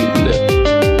rain.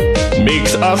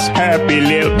 Makes us happy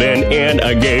living in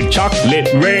a gay. Chocolate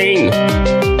rain.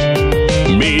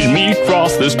 Made me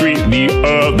cross the street the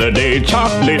other day.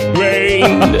 Chocolate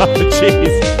rain.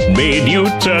 Jeez. Made you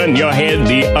turn your head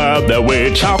the other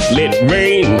way. Chocolate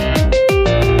rain.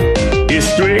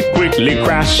 History quickly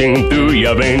crashing through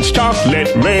your veins.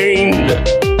 Chocolate rain.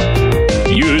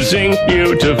 Using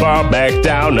you to fall back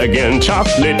down again.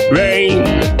 Chocolate rain.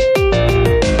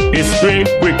 History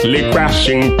quickly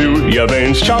crashing through your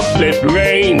veins. Chocolate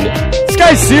rain. This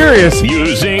guy's serious.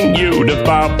 Using you to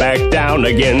fall back down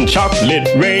again. Chocolate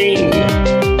rain.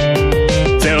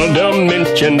 Seldom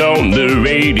mentioned on the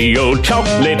radio.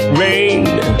 Chocolate rain.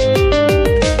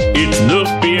 It's the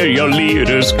fear your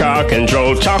leaders car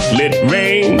control. Chocolate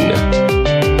rain.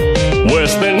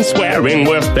 Worse than swearing,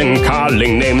 worse than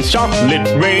calling names. Chocolate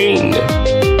rain.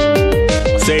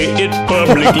 Say it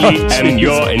publicly and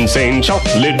you're insane.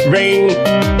 Chocolate rain.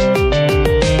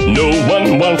 no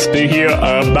one wants to hear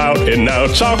about it now.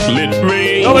 Chocolate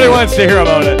rain. Nobody wants to hear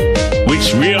about it.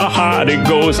 Which real hard it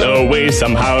goes away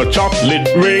somehow. Chocolate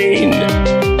rain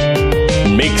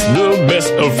makes the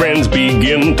best of friends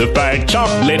begin to fight.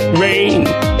 Chocolate rain.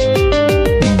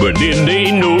 But did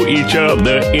they know each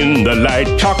other in the light?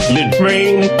 Chocolate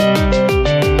rain.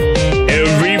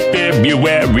 Every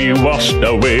February washed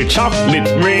away. Chocolate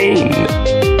rain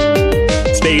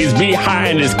stays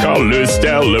behind his colors,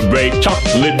 celebrate.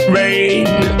 Chocolate rain.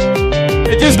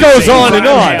 It just goes on and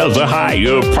on. Has a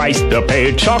higher price to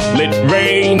pay. Chocolate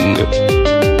rain.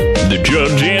 The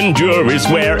judge and jury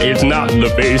swear it's not the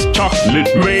face.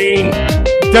 Chocolate rain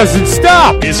doesn't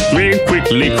stop. History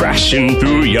quickly crashing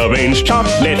through your veins.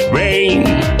 Chocolate rain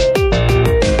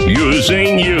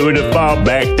using you to fall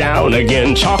back down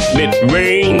again. Chocolate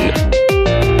rain.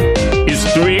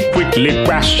 History quickly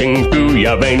crashing through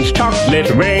your veins. Chocolate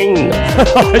rain.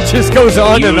 It just goes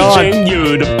on and on. Using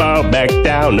you to fall back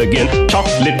down again.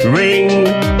 Chocolate rain.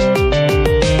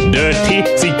 Dirty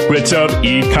secrets of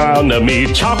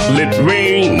economy. Chocolate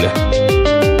rain.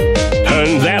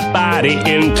 Turns that body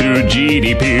into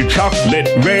GDP. Chocolate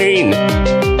rain.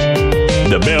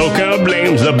 The Belka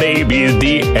blames the baby's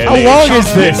DNA. How long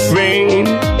is this? Rain.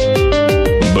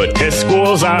 But test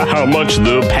scores are how much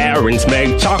the parents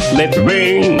make. Chocolate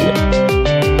rain.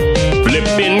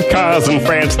 Flipping cars in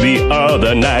France the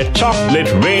other night.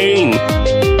 Chocolate rain.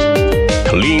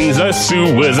 Cleans the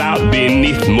sewers out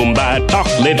beneath Mumbai.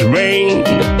 Chocolate rain.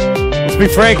 Let's be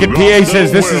frank, and PA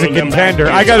says this is a contender.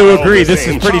 I got to agree, this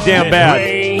is pretty damn bad.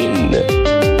 Rain.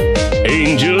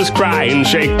 Angels cry and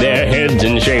shake their heads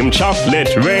in shame.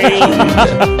 Chocolate rain.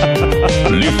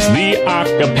 Lifts the ark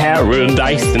of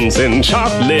paradise and sends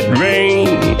chocolate rain.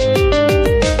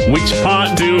 Which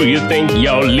part do you think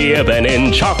you're living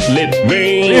in? Chocolate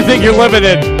rain. What do you think you're living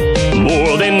in?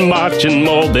 More than march and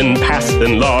more than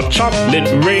passing law. Chocolate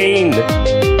rain.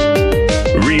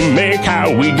 Remake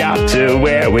how we got to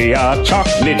where we are.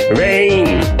 Chocolate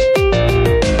rain.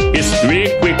 History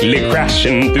quickly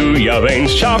crashing through your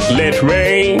veins. Chocolate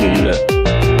rain.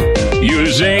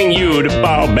 Using you to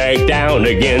fall back down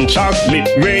again. Chocolate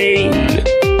rain.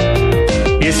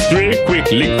 History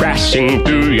quickly crashing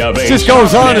through your veins. It just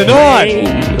goes on and on.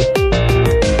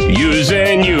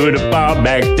 Using you to fall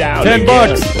back down $10.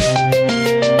 again.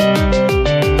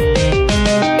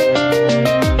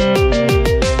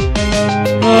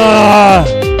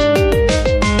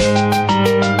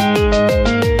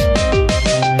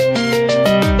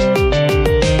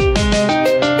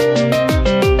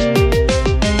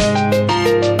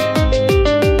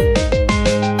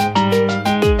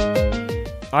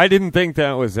 I didn't think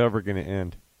that was ever going to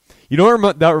end. You know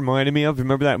what that reminded me of?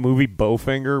 Remember that movie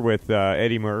Bowfinger with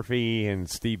Eddie Murphy and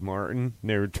Steve Martin?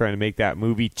 They were trying to make that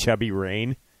movie Chubby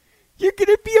Rain. You're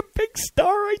going to be a big star.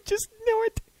 I just know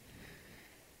it.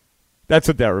 That's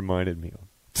what that reminded me of.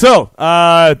 So,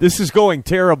 this is going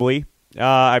terribly.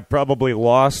 I probably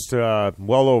lost well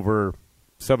over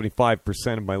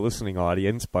 75% of my listening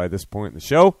audience by this point in the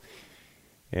show.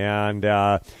 And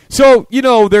so, you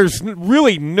know, there's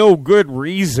really no good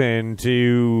reason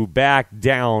to back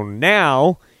down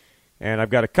now. And I've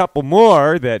got a couple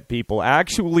more that people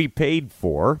actually paid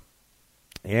for.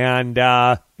 And,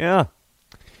 yeah,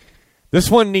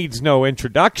 this one needs no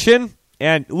introduction.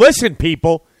 And listen,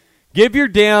 people, give your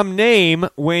damn name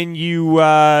when you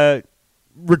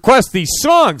request these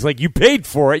songs. Like, you paid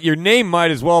for it. Your name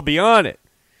might as well be on it.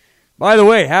 By the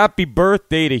way, happy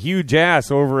birthday to Huge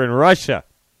Ass over in Russia.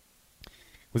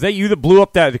 Was that you that blew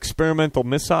up that experimental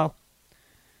missile?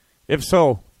 If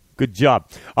so, good job.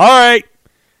 All right.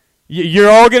 You're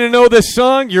all going to know this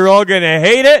song. You're all going to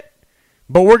hate it.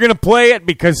 But we're going to play it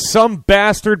because some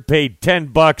bastard paid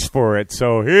 $10 for it.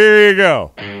 So here you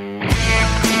go.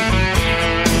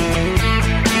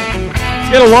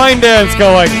 Get a line dance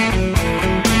going.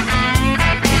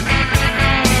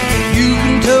 You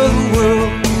can tell the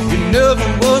world you never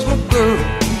was my girl.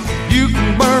 You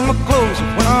can burn my clothes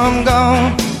when I'm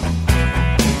gone.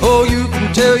 Oh, you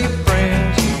can tell your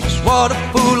friends just what a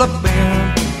fool I've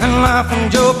been and laugh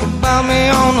and joke about me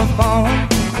on the phone.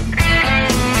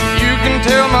 You can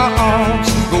tell my arms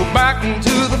go back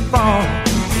into the farm.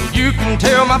 You can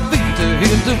tell my feet to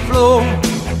hit the floor.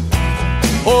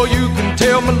 Or you can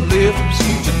tell my lips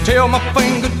to tell my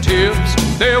fingertips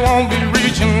they won't be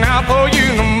reaching out for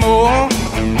you no more.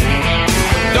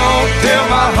 Don't tell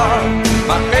my heart,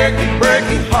 my achy,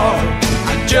 breaky heart.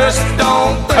 I just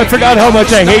don't think I forgot how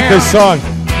much I hate this song.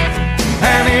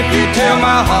 And if you tell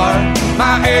my heart,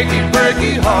 my achy,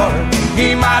 breaky heart,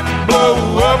 he might blow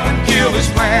up and kill this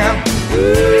man.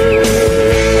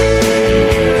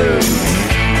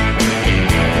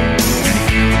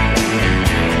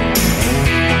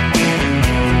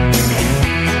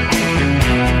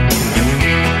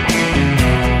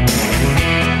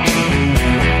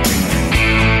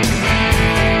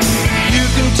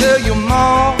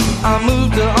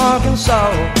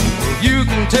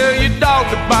 your dog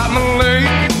to bite my leg.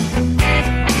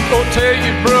 Go tell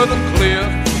your brother Cliff,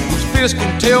 whose fist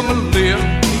can tell my lip.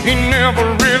 He never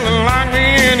really liked me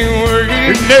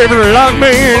anyway. He never liked me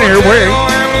anyway. Tell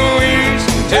Aunt Louise,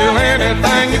 tell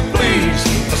anything you please.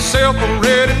 Myself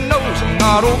already knows I'm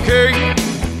not okay.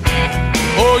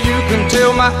 Or you can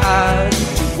tell my eyes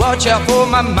to watch out for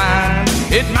my mind.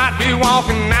 It might be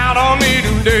walking out on me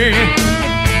today.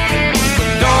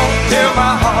 But don't tell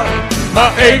my heart,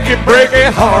 my achy breaky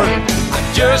heart, I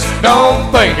just don't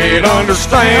think it'd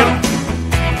understand.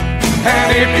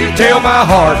 And if you tell my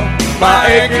heart, my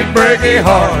achy breaky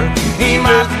heart, he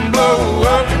might blow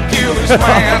up and kill this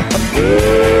man.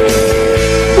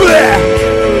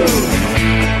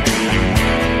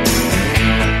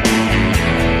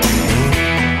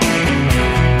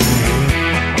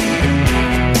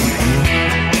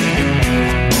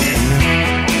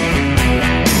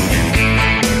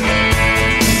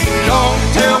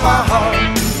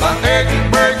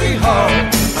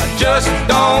 Just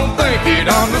don't think he'd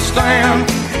understand.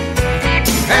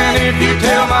 And if you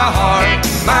tell my heart,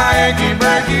 my achy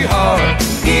breaky heart,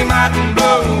 he might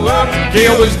blow up and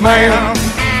kill this man.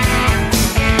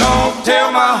 Don't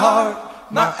tell my heart,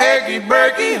 my achy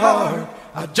breaky heart,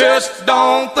 I just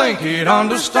don't think he'd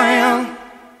understand.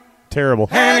 Terrible.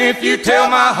 And if you tell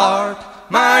my heart,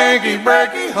 my achy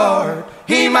breaky heart,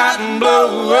 he might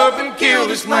blow up and kill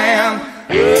this man.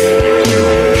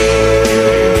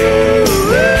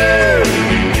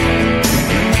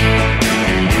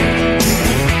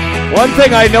 One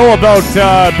thing I know about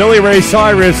Billy Ray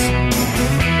Cyrus,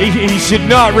 he should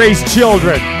not raise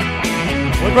children.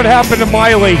 Look what happened to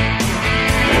Miley.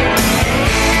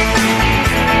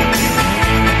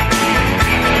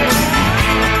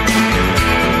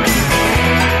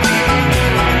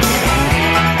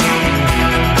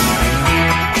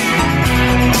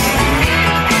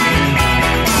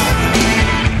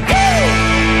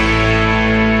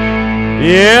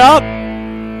 Yep.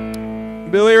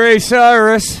 Billy Ray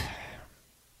Cyrus.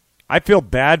 I feel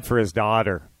bad for his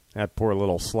daughter. That poor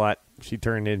little slut. She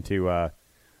turned into a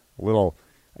little...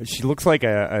 She looks like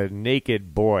a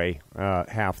naked boy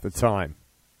half the time.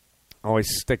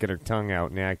 Always sticking her tongue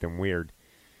out and acting weird.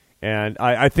 And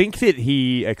I think that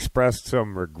he expressed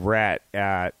some regret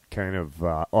at kind of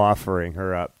offering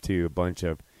her up to a bunch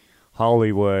of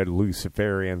Hollywood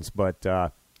Luciferians. But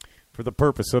for the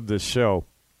purpose of this show,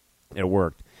 it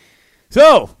worked.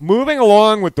 So, moving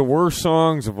along with the worst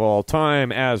songs of all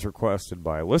time as requested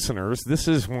by listeners, this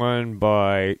is one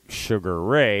by Sugar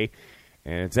Ray,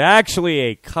 and it's actually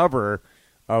a cover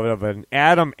of an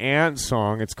Adam Ant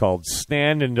song. It's called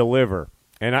Stand and Deliver,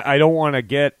 and I don't want to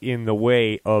get in the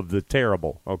way of the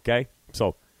terrible, okay? So,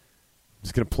 I'm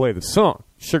just going to play the song.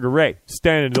 Sugar Ray,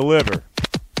 Stand and Deliver.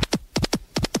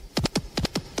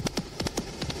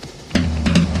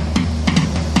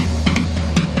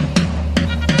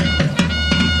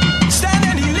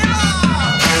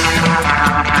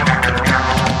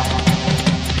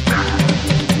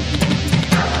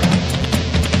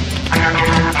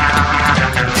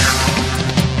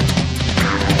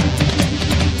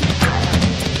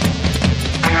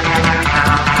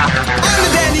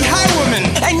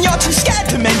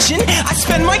 I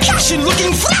spend my cash in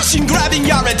looking fresh and grabbing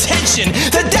your attention.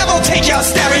 The devil take your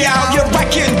stereo, your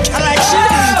record collection.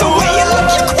 The way you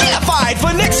look, you're qualified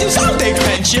for next year's all-day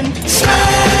pension.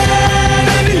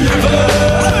 Stand and deliver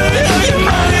your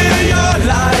money, your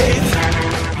life.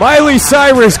 Miley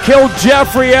Cyrus killed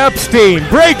Jeffrey Epstein.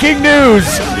 Breaking news.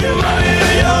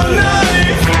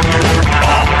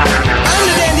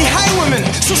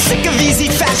 So sick of easy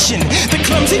fashion, the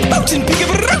clumsy boat and pig of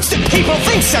a roast that people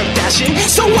think so dashing.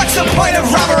 So what's the point of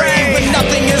robbery when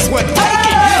nothing is worth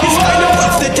taking? He's going to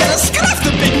watch the dentist scuff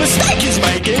the big mistake he's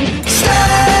making.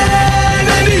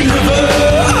 Stand and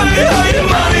deliver your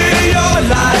money, your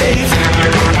life.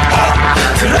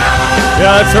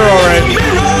 Yeah, that's her all right.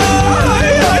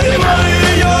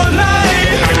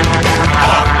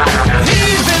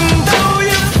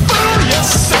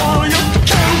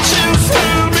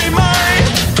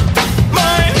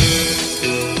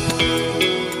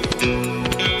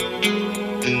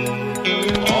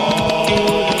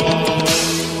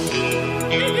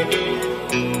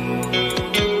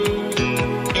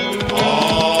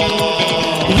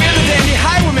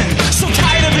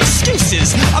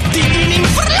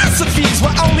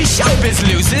 Showbiz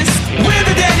loses. We're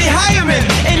the Danny Hireman,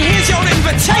 and here's your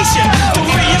invitation. Don't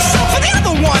be yourself for the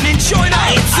other one. Enjoy the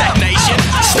Insect Nation.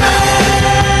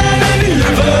 Stand and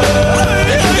deliver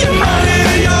your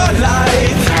money, your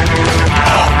life.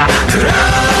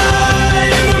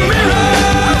 Cry in the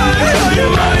mirror,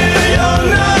 your money, your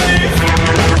life.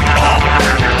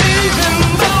 Even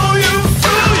though you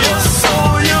fool yourself.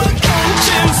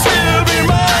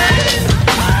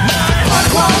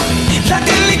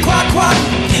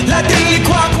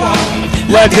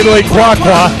 La diddly quack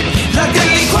quack. La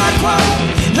diddly quack quack.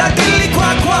 La diddly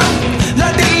quack quack. La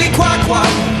diddly quack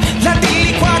quack. La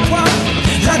diddly quack quack.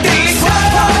 La diddly quack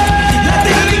quack. La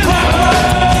diddly quack quack.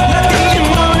 La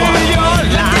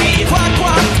diddly quack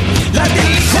quack.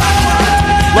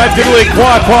 La diddly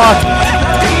quack quack.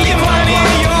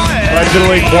 La diddly quack quack. La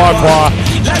diddly quack quack.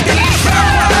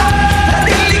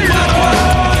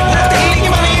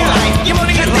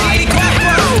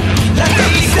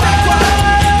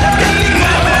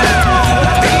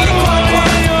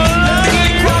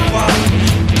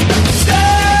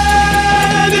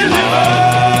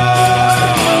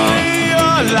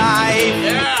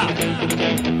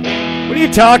 What are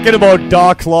you talking about,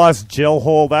 Doc's Lost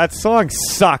Jillhole? That song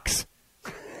sucks.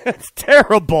 It's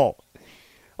terrible.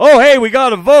 Oh, hey, we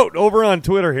got a vote over on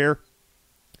Twitter here.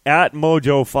 At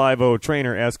Mojo50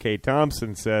 trainer SK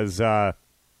Thompson says, let's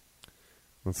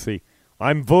see,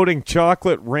 I'm voting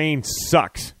Chocolate Rain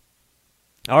sucks.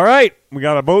 All right, we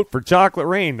got a vote for Chocolate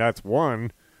Rain. That's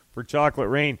one for Chocolate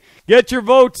Rain. Get your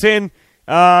votes in.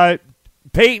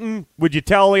 Peyton, would you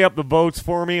tally up the votes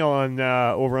for me on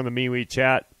over on the MeWe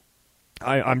chat?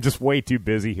 I'm just way too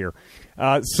busy here.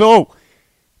 So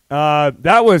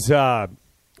that was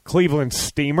Cleveland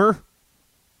Steamer,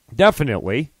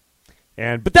 definitely.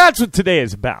 But that's what today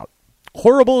is about.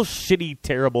 Horrible, shitty,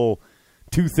 terrible,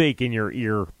 toothache in your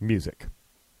ear music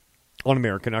on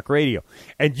American Rock Radio.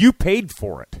 And you paid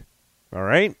for it. All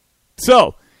right?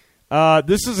 So,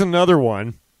 this is another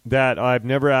one that I've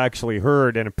never actually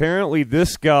heard. And apparently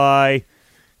this guy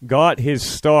got his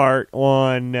start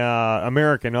on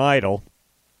American Idol.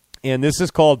 And this is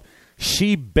called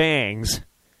She Bangs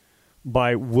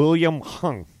by William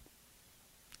Hung.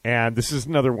 And this is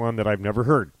another one that I've never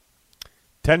heard.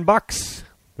 $10.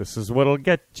 This is what'll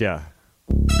get ya.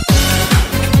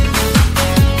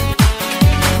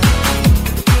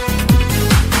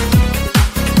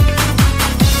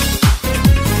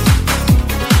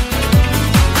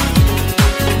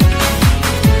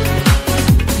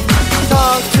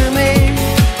 Talk to me,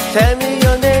 tell me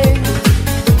your name.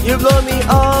 You blow me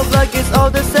off like it's all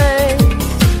the same.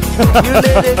 You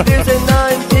lit it fierce and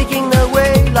I'm taking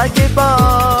away like a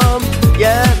bomb.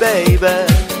 Yeah, baby.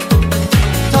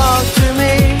 Talk to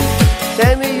me,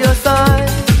 tell me your sign.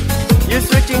 You're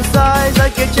switching sides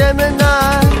like a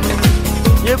Gemini.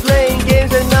 You're playing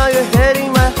games and now you're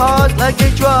hitting my heart like a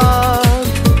drum.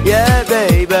 Yeah,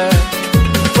 baby.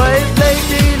 Wait,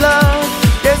 lady love,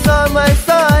 guess on my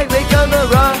side. We're gonna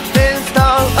rock this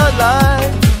town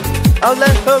alive. I'll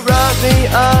let her rock me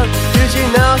up till she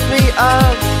knocks me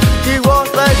up. She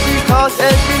walks like she talks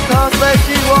and she talks like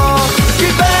she walks. She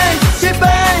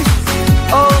bangs,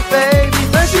 oh baby.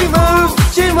 When she moves,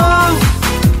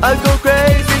 I go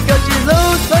crazy cause she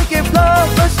looks like a flower,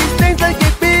 but she stings like a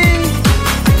bee.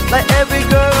 Like every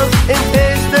girl in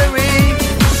history.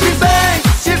 She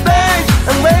bangs,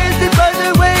 I'm wasted by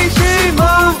the way she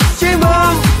moves.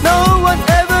 No one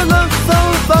ever looks so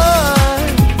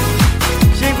fine.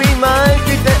 She reminds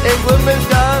me that a woman's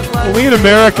got one. Only in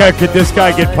America could this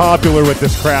guy get popular with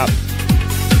this crap.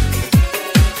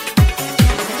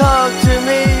 Talk to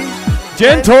me.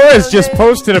 Jen Torres just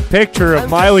posted a picture of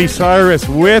Miley Cyrus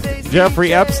with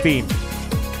Jeffrey Epstein.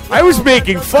 I was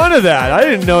making fun of that. I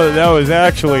didn't know that was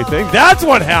actually a thing. That's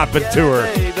what happened to her.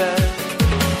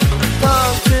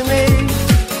 Talk to me,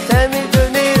 tell me the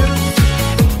news.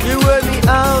 You wear me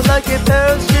out like a pair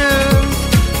of shoes.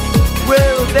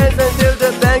 We'll dance until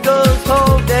the band goes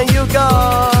home, then you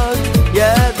gone.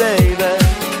 Yeah, baby.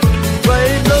 But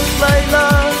it looks like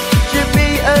love should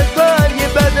be a crime. You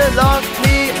better lock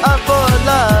me up for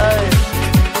life.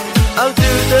 I'll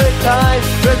do the time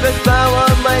with a smile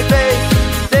on my face,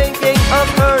 thinking of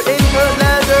her in her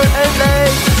leather and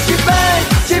lace.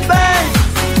 She bangs,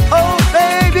 oh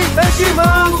baby, when she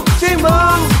moves,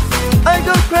 I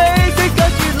go crazy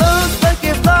cause she looks like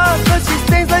a flower, but she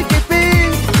stings like a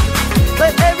bee.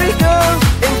 Like every girl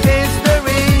in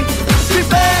history.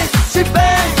 She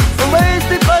bangs, I'm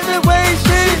wasted by the way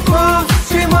she moves.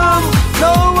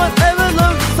 No one ever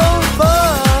looks so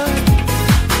fine.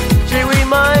 She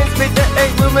reminds me that a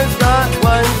woman's got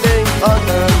one thing on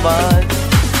her mind.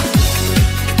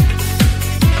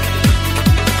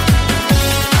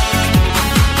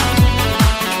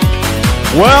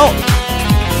 Well,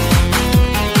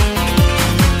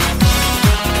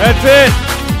 that's it.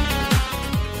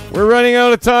 We're running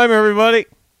out of time, everybody.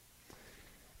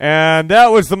 And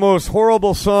that was the most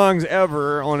horrible songs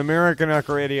ever on American Rock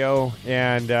Radio.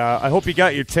 And I hope you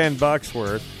got your $10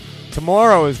 worth.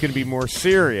 Tomorrow is going to be more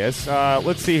serious.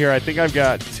 Let's see here. I think I've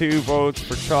got 2 votes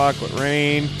for Chocolate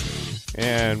Rain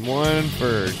and 1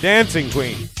 for Dancing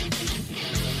Queen.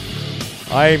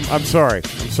 I'm sorry.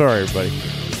 I'm sorry, everybody.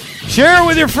 Share it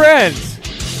with your friends.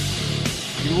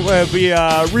 It will be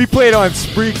replayed on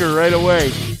Spreaker right away.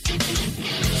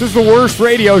 This is the worst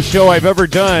radio show I've ever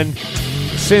done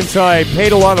since I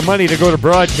paid a lot of money to go to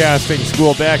broadcasting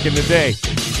school back in the day.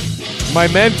 My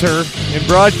mentor in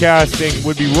broadcasting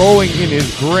would be rolling in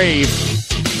his grave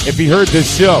if he heard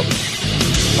this show.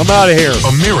 I'm out of here.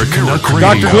 American Radio.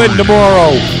 Dr. Glenn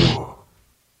tomorrow.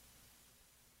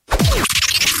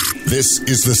 This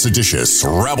is the seditious,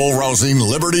 rabble-rousing,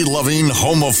 liberty-loving,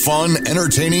 home of fun,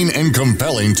 entertaining, and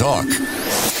compelling talk.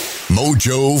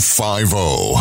 Mojo 50.